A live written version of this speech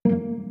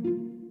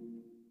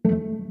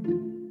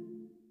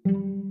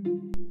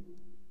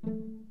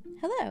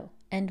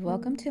and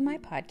welcome to my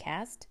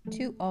podcast,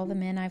 To All the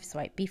Men I've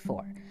Swiped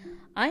Before.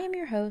 I am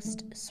your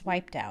host,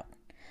 SwipedOut.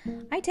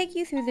 I take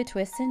you through the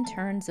twists and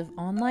turns of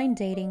online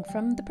dating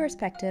from the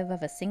perspective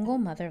of a single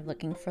mother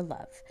looking for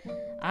love.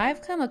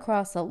 I've come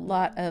across a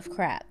lot of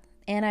crap,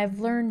 and I've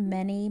learned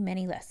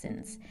many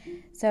lessons.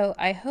 So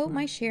I hope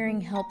my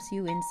sharing helps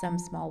you in some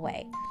small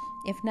way.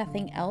 If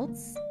nothing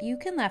else, you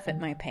can laugh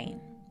at my pain.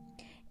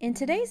 In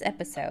today's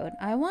episode,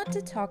 I want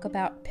to talk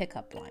about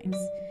pickup lines.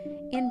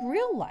 In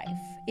real life,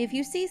 if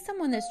you see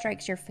someone that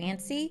strikes your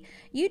fancy,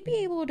 you'd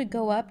be able to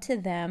go up to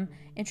them,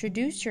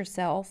 introduce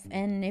yourself,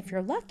 and if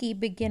you're lucky,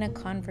 begin a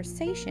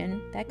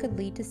conversation that could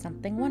lead to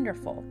something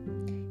wonderful.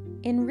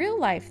 In real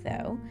life,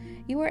 though,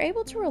 you are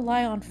able to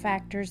rely on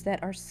factors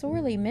that are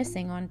sorely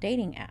missing on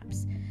dating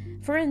apps.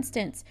 For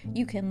instance,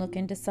 you can look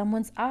into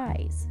someone's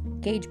eyes,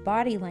 gauge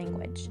body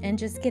language, and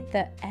just get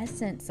the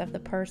essence of the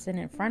person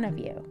in front of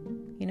you.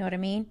 You know what I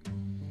mean?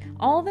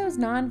 All those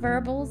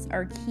nonverbals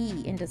are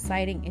key in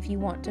deciding if you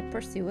want to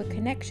pursue a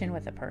connection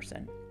with a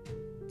person.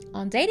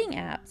 On dating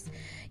apps,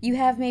 you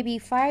have maybe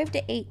 5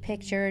 to 8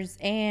 pictures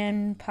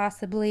and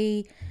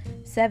possibly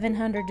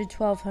 700 to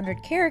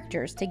 1200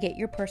 characters to get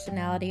your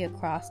personality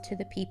across to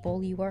the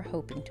people you are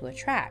hoping to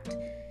attract.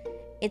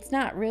 It's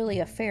not really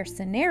a fair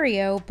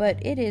scenario, but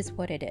it is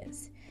what it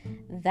is.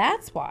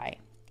 That's why,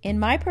 in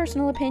my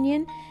personal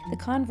opinion, the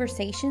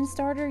conversation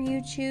starter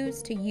you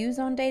choose to use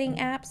on dating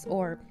apps,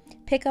 or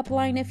pickup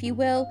line if you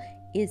will,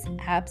 is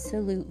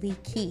absolutely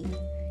key.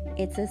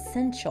 It's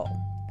essential.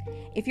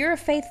 If you're a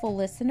faithful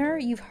listener,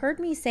 you've heard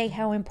me say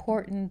how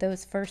important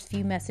those first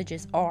few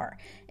messages are,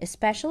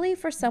 especially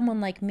for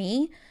someone like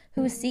me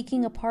who is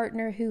seeking a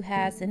partner who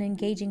has an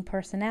engaging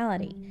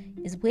personality,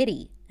 is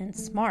witty and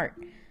smart.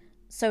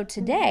 So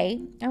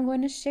today, I'm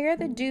going to share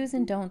the do's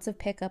and don'ts of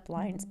pickup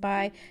lines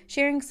by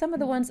sharing some of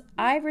the ones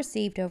I've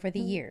received over the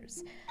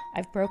years.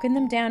 I've broken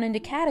them down into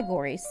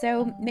categories,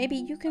 so maybe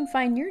you can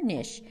find your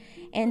niche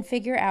and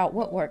figure out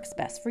what works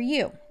best for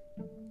you.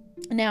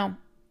 Now,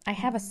 I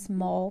have a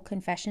small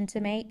confession to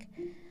make.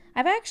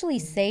 I've actually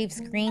saved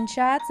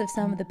screenshots of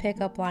some of the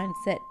pickup lines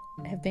that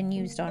have been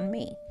used on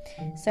me.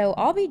 So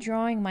I'll be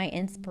drawing my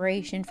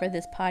inspiration for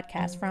this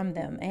podcast from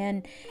them,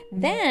 and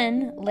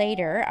then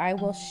later I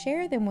will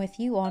share them with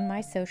you on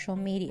my social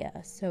media,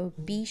 so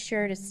be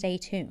sure to stay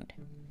tuned.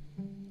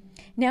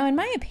 Now, in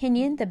my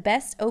opinion, the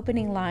best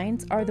opening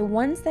lines are the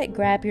ones that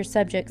grab your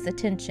subject's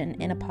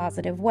attention in a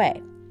positive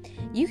way.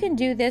 You can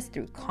do this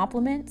through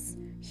compliments,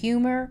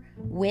 humor,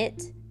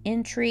 wit,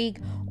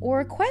 intrigue, or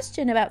a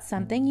question about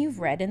something you've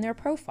read in their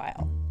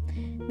profile.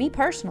 Me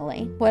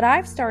personally, what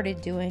I've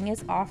started doing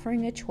is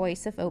offering a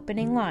choice of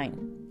opening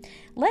line.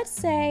 Let's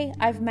say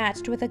I've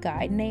matched with a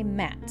guy named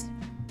Matt.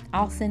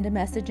 I'll send a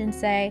message and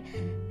say,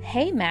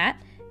 "Hey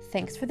Matt,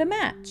 thanks for the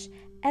match.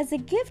 As a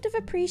gift of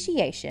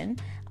appreciation,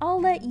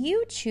 I'll let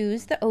you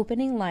choose the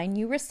opening line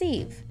you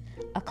receive.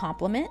 A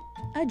compliment,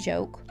 a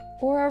joke,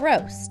 or a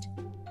roast."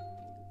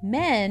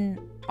 Men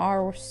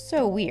are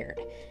so weird.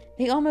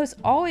 They almost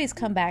always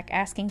come back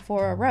asking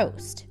for a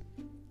roast.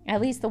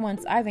 At least the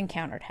ones I've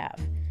encountered have.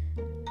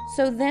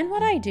 So then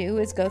what I do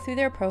is go through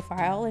their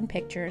profile and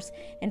pictures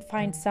and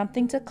find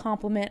something to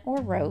compliment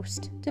or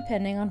roast,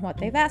 depending on what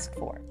they've asked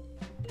for.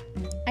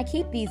 I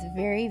keep these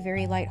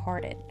very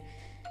lighthearted.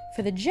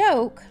 For the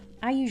joke,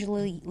 I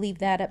usually leave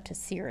that up to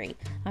Siri.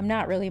 I'm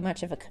not really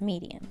much of a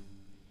comedian.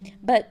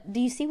 But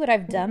do you see what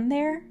I've done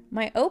there?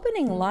 My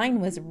opening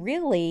line was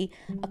really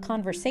a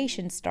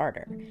conversation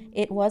starter.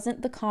 It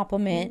wasn't the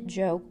compliment,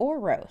 joke, or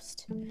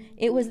roast.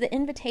 It was the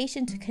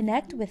invitation to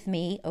connect with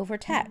me over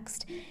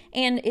text.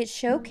 And it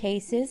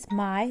showcases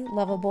my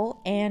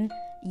lovable and,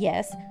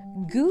 yes,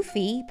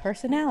 goofy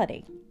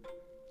personality.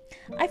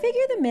 I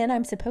figure the men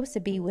I'm supposed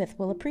to be with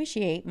will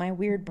appreciate my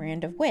weird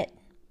brand of wit.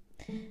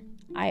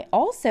 I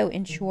also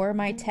ensure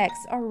my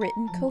texts are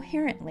written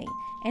coherently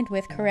and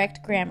with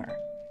correct grammar.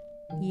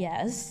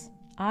 Yes,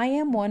 I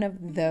am one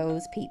of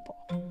those people.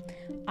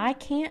 I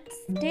can't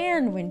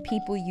stand when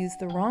people use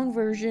the wrong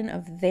version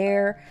of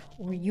their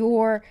or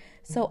your,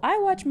 so I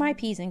watch my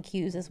P's and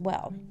Q's as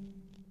well.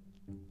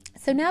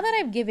 So now that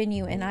I've given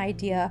you an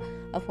idea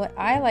of what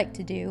I like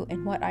to do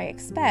and what I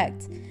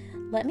expect,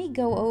 let me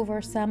go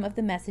over some of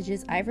the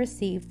messages I've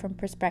received from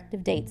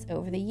prospective dates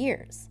over the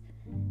years.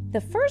 The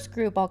first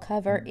group I'll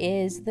cover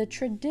is the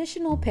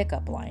traditional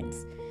pickup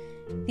lines.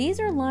 These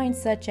are lines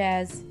such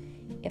as,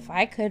 "If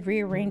I could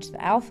rearrange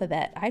the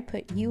alphabet, I'd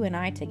put you and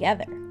I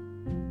together."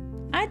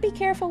 I'd be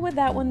careful with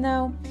that one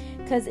though,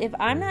 because if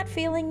I'm not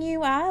feeling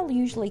you, I'll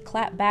usually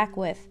clap back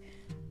with,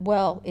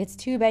 "Well, it's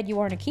too bad you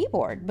aren't a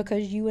keyboard,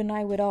 because you and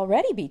I would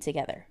already be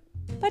together."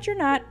 But you're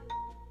not.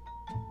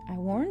 I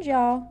warned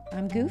y'all,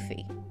 I'm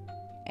goofy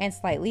and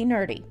slightly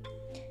nerdy.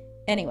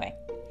 Anyway,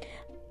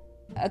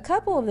 a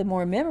couple of the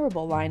more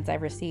memorable lines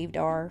I've received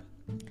are,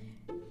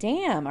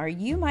 "Damn, are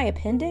you my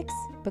appendix?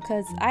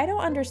 Because I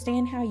don't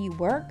understand how you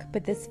work,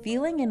 but this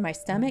feeling in my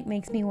stomach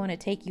makes me want to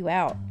take you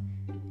out."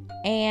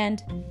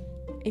 And,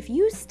 "If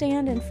you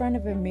stand in front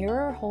of a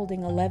mirror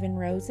holding 11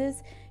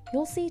 roses,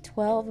 you'll see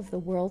 12 of the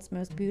world's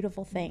most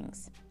beautiful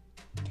things."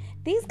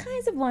 These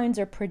kinds of lines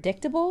are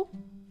predictable,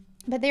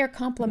 but they are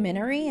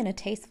complimentary in a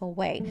tasteful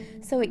way,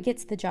 so it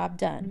gets the job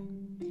done.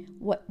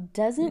 What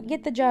doesn't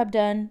get the job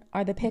done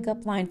are the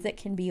pickup lines that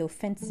can be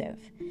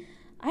offensive.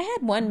 I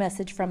had one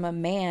message from a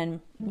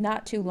man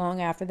not too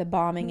long after the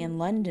bombing in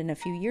London a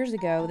few years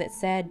ago that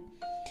said,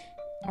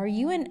 "Are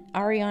you an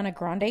Ariana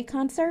Grande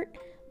concert?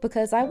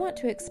 Because I want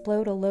to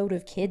explode a load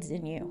of kids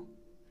in you."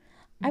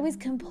 I was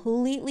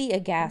completely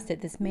aghast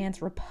at this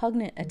man's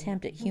repugnant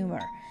attempt at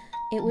humor.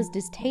 It was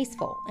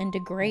distasteful and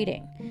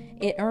degrading.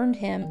 It earned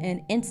him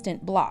an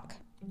instant block.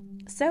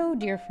 So,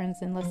 dear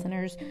friends and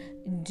listeners,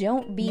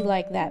 don't be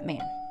like that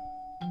man.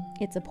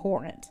 It's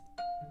abhorrent.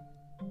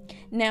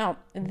 Now,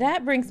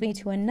 that brings me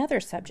to another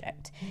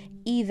subject,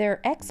 either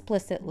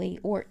explicitly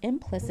or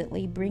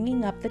implicitly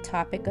bringing up the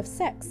topic of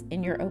sex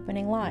in your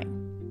opening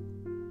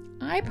line.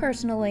 I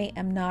personally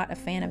am not a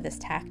fan of this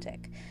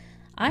tactic.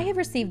 I have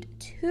received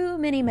too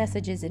many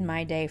messages in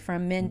my day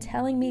from men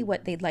telling me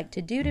what they'd like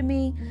to do to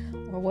me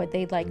or what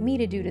they'd like me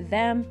to do to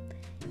them.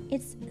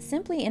 It's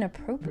simply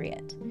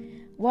inappropriate.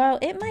 While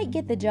it might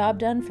get the job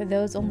done for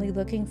those only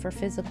looking for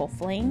physical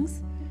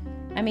flings,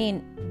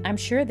 I'm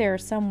sure there are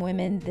some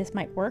women this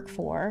might work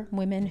for,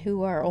 women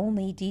who are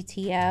only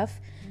DTF,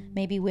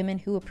 maybe women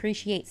who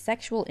appreciate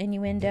sexual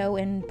innuendo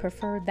and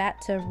prefer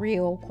that to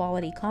real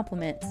quality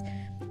compliments,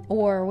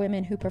 or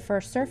women who prefer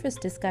surface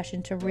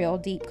discussion to real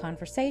deep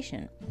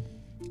conversation.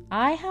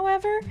 I,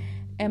 however,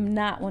 am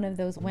not one of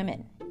those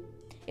women.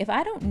 If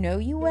I don't know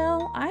you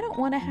well, I don't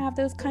want to have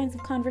those kinds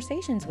of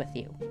conversations with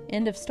you.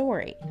 End of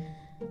story.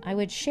 I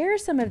would share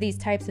some of these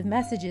types of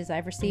messages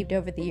I've received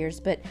over the years,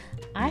 but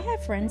I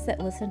have friends that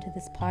listen to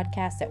this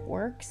podcast at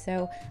work,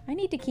 so I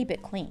need to keep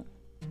it clean.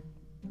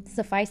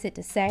 Suffice it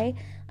to say,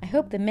 I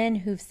hope the men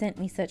who've sent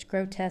me such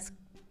grotesque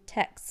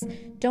texts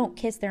don't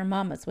kiss their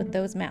mamas with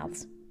those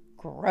mouths.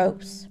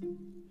 Gross.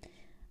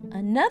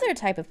 Another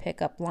type of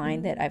pickup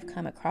line that I've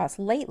come across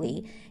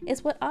lately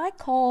is what I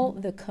call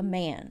the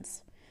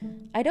commands.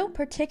 I don't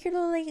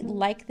particularly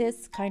like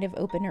this kind of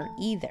opener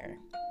either.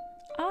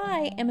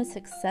 I am a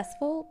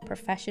successful,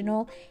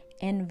 professional,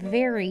 and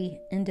very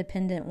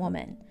independent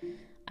woman.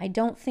 I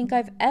don't think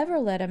I've ever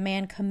let a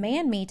man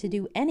command me to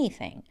do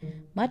anything,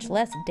 much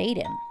less date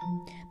him.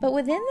 But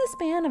within the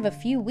span of a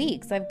few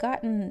weeks, I've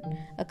gotten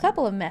a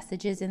couple of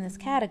messages in this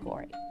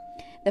category.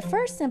 The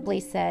first simply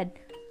said,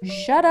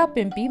 "Shut up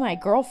and be my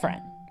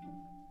girlfriend."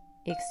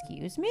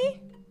 Excuse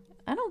me?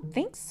 I don't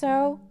think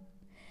so.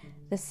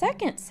 The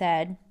second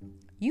said,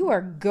 "You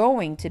are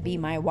going to be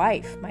my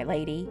wife, my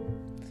lady."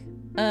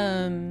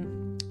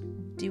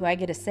 Do I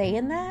get a say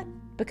in that?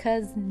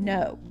 Because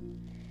no.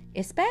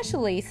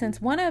 Especially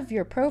since one of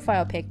your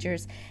profile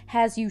pictures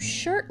has you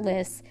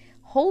shirtless,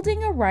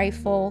 holding a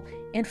rifle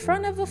in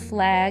front of a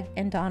flag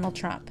and Donald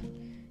Trump.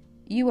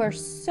 You are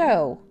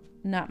so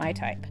not my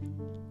type.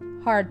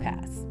 Hard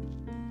pass.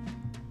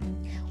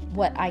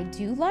 What I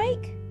do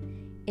like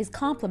is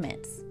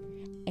compliments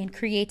and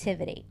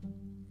creativity.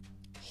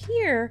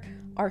 Here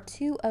are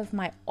two of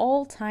my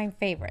all-time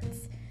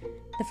favorites.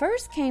 The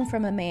first came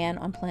from a man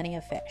on Plenty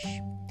of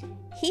Fish.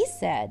 He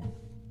said,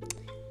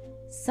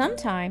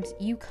 "Sometimes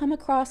you come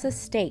across a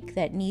steak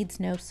that needs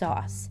no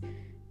sauce.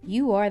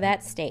 You are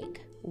that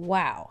steak.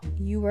 Wow,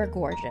 you are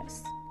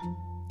gorgeous."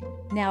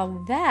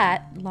 Now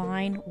that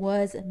line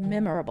was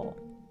memorable.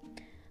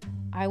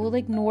 I will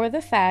ignore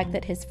the fact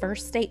that his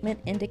first statement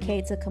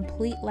indicates a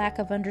complete lack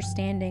of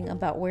understanding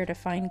about where to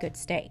find good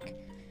steak.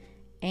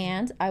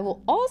 And I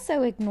will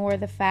also ignore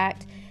the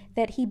fact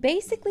that he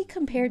basically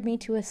compared me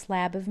to a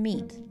slab of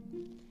meat.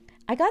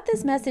 I got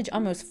this message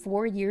almost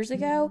 4 years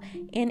ago,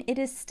 and it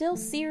is still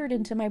seared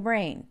into my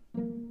brain.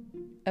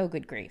 Oh,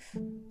 good grief.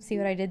 See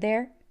what I did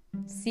there?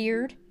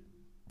 Seared?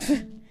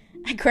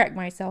 I cracked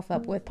myself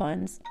up with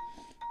puns.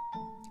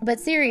 But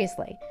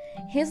seriously,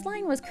 his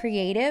line was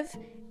creative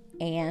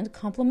and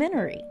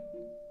complimentary.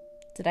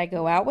 Did I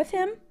go out with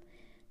him?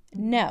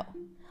 No,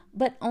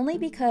 but only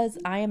because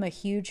I am a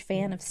huge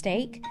fan of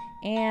steak,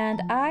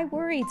 and I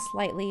worried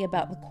slightly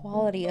about the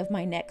quality of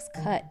my next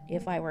cut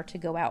if I were to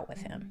go out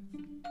with him.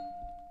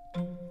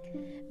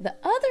 The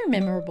other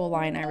memorable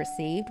line I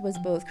received was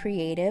both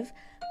creative,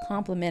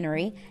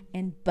 complimentary,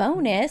 and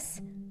bonus,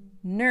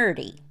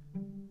 nerdy.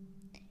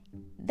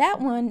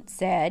 That one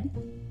said,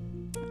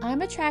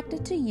 "I'm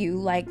attracted to you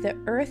like the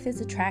earth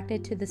is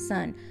attracted to the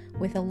sun,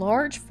 with a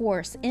large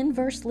force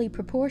inversely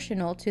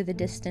proportional to the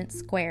distance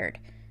squared."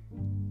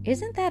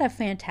 Isn't that a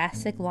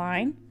fantastic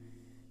line?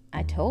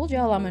 I told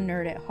y'all I'm a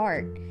nerd at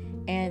heart,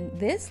 and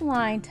this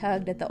line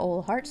tugged at the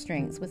old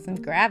heartstrings with some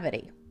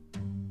gravity.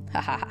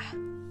 Ha ha ha.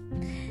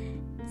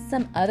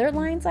 Some other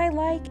lines I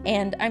like,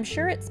 and I'm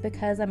sure it's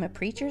because I'm a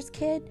preacher's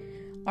kid,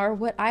 are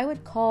what I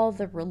would call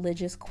the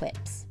religious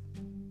quips.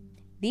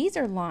 These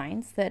are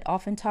lines that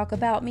often talk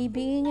about me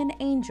being an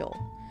angel,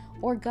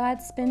 or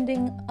God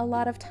spending a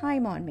lot of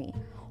time on me,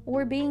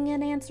 or being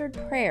an answered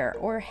prayer,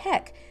 or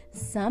heck,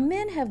 some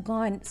men have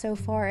gone so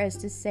far as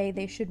to say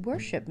they should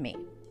worship me.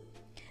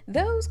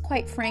 Those,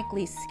 quite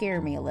frankly,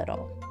 scare me a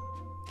little.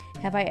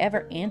 Have I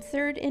ever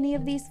answered any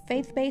of these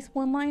faith-based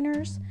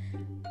one-liners?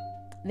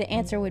 the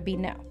answer would be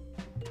no.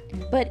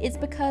 But it's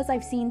because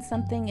I've seen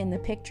something in the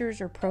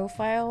pictures or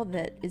profile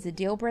that is a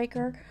deal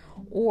breaker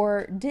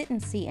or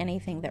didn't see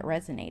anything that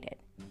resonated.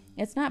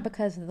 It's not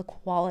because of the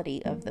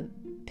quality of the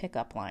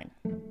pickup line.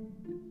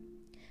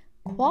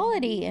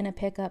 Quality in a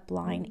pickup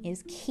line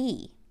is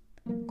key.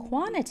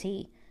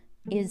 Quantity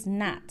is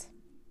not.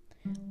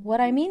 What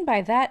I mean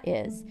by that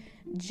is,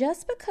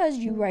 just because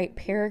you write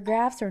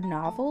paragraphs or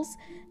novels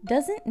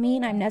doesn't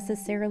mean I'm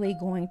necessarily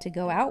going to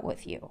go out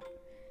with you.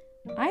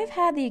 I've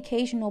had the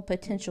occasional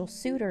potential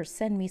suitor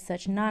send me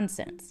such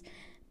nonsense.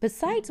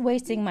 Besides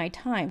wasting my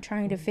time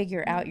trying to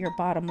figure out your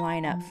bottom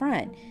line up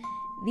front,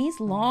 these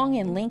long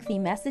and lengthy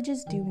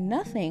messages do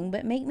nothing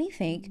but make me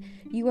think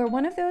you are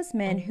one of those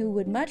men who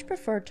would much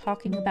prefer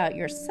talking about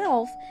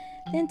yourself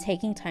than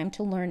taking time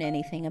to learn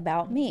anything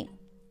about me.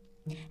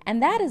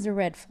 And that is a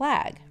red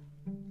flag.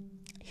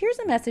 Here's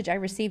a message I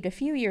received a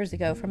few years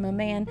ago from a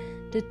man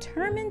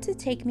determined to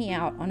take me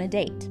out on a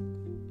date.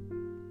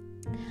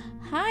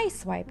 Hi,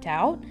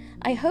 SwipedOut.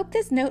 I hope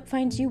this note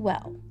finds you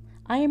well.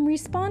 I am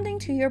responding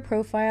to your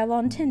profile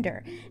on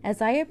Tinder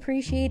as I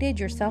appreciated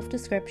your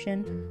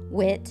self-description,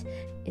 wit,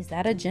 is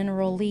that a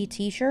General Lee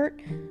t-shirt?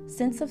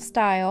 Sense of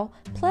style,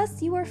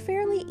 plus you are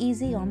fairly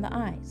easy on the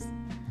eyes.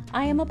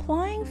 I am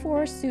applying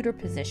for a suitor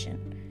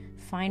position.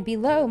 Find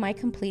below my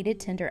completed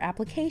Tinder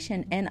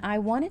application, and I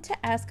wanted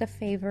to ask a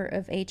favor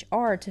of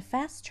HR to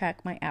fast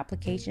track my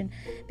application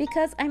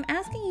because I'm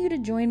asking you to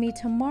join me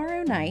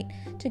tomorrow night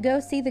to go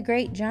see the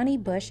great Johnny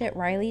Bush at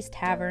Riley's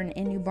Tavern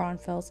in New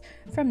Braunfels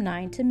from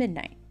 9 to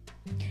midnight.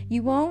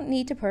 You won't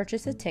need to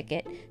purchase a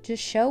ticket,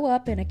 just show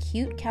up in a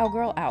cute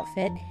cowgirl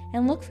outfit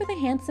and look for the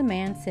handsome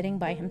man sitting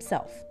by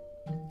himself.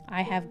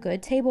 I have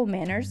good table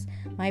manners,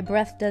 my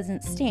breath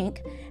doesn't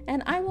stink,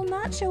 and I will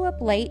not show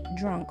up late,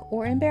 drunk,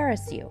 or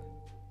embarrass you.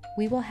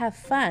 We will have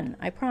fun,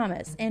 I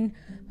promise, and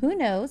who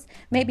knows,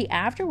 maybe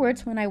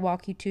afterwards when I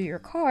walk you to your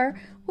car,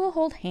 we'll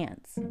hold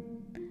hands.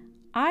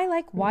 I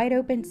like wide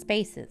open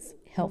spaces,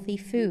 healthy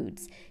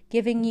foods,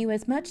 giving you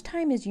as much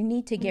time as you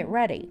need to get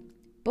ready,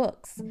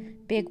 books,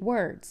 big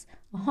words,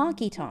 a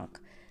honky-tonk,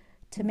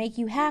 to make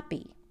you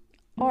happy,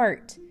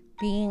 art,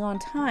 being on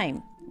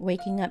time,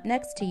 waking up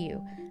next to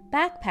you,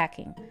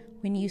 backpacking,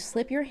 when you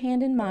slip your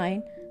hand in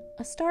mine,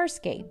 a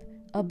starscape,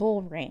 a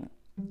bull ring,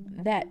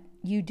 that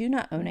you do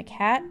not own a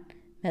cat,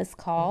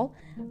 mezcal,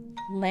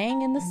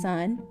 laying in the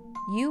sun,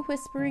 you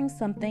whispering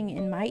something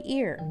in my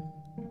ear.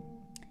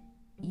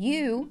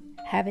 You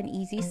have an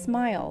easy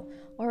smile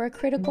or a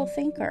critical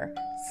thinker,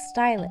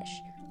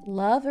 stylish,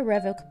 love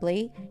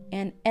irrevocably,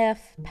 and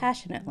F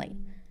passionately.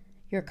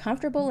 You're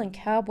comfortable in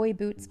cowboy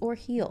boots or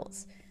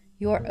heels.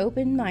 You're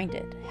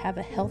open-minded, have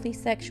a healthy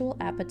sexual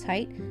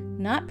appetite,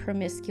 not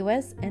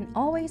promiscuous, and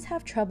always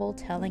have trouble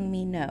telling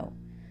me no.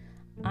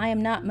 I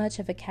am not much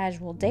of a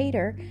casual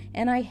dater,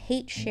 and I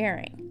hate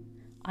sharing.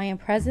 I am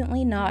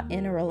presently not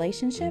in a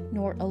relationship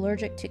nor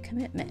allergic to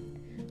commitment.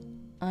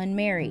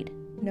 Unmarried,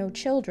 no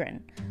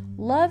children.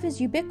 Love is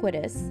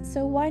ubiquitous,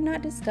 so why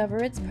not discover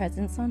its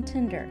presence on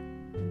Tinder?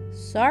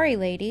 Sorry,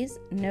 ladies,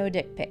 no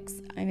dick pics.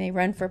 I may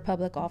run for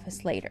public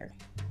office later.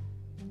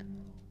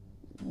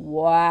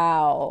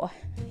 Wow,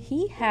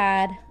 he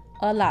had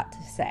a lot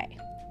to say.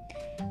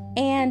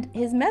 And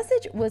his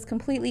message was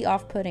completely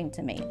off-putting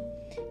to me.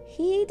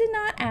 He did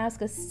not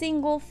ask a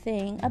single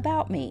thing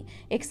about me,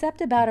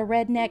 except about a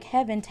redneck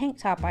heaven tank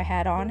top I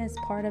had on as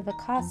part of a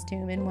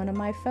costume in one of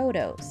my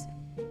photos.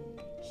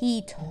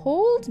 He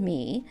told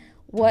me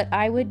what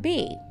I would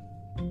be.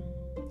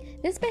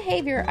 This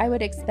behavior I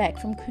would expect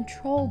from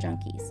control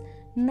junkies,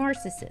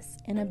 narcissists,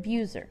 and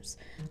abusers.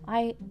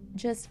 I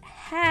just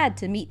had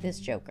to meet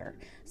this joker,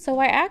 so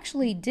I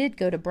actually did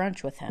go to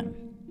brunch with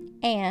him.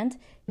 And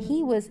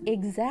he was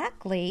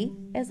exactly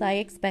as I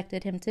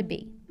expected him to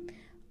be.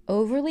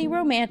 Overly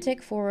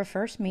romantic for a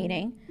first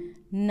meeting,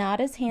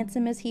 not as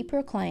handsome as he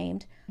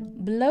proclaimed,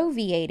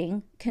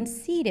 bloviating,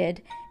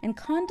 conceited, and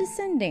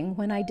condescending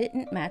when I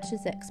didn't match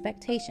his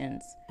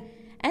expectations.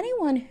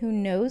 Anyone who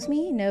knows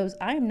me knows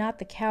I'm not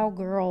the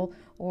cowgirl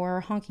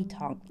or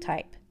honky-tonk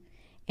type,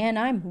 and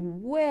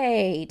I'm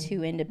way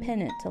too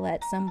independent to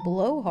let some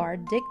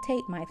blowhard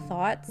dictate my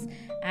thoughts,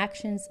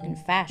 actions, and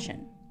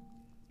fashion.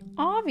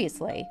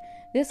 Obviously,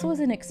 this was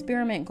an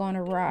experiment gone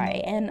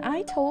awry, and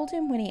I told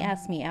him when he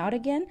asked me out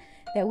again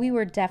that we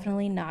were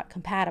definitely not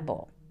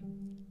compatible.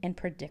 And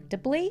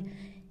predictably,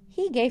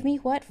 he gave me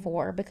what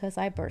for because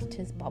I burst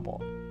his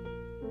bubble.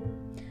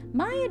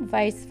 My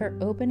advice for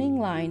opening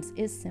lines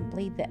is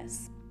simply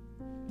this.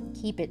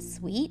 Keep it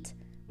sweet,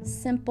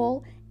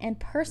 simple, and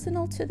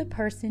personal to the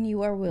person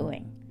you are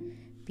wooing.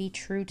 Be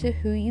true to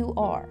who you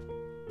are.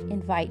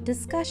 Invite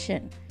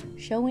discussion.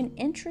 Show an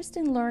interest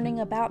in learning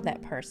about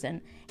that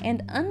person,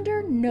 and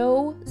under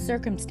no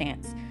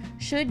circumstance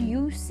should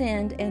you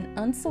send an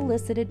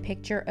unsolicited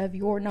picture of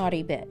your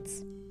naughty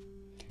bits.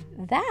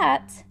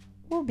 That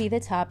will be the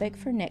topic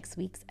for next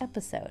week's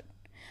episode.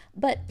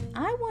 But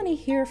I want to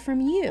hear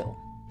from you.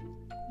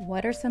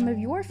 What are some of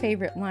your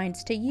favorite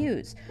lines to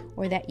use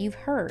or that you've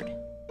heard?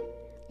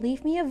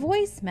 leave me a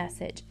voice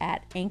message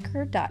at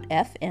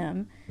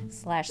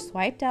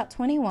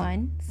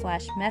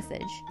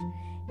anchor.fm/swipedout21/message.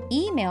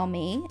 Email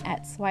me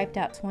at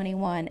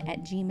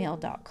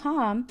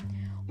swipedout21@gmail.com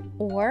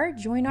or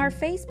join our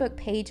Facebook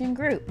page and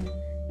group,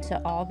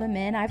 To All the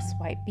Men I've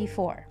Swiped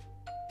Before.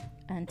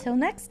 Until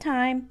next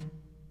time.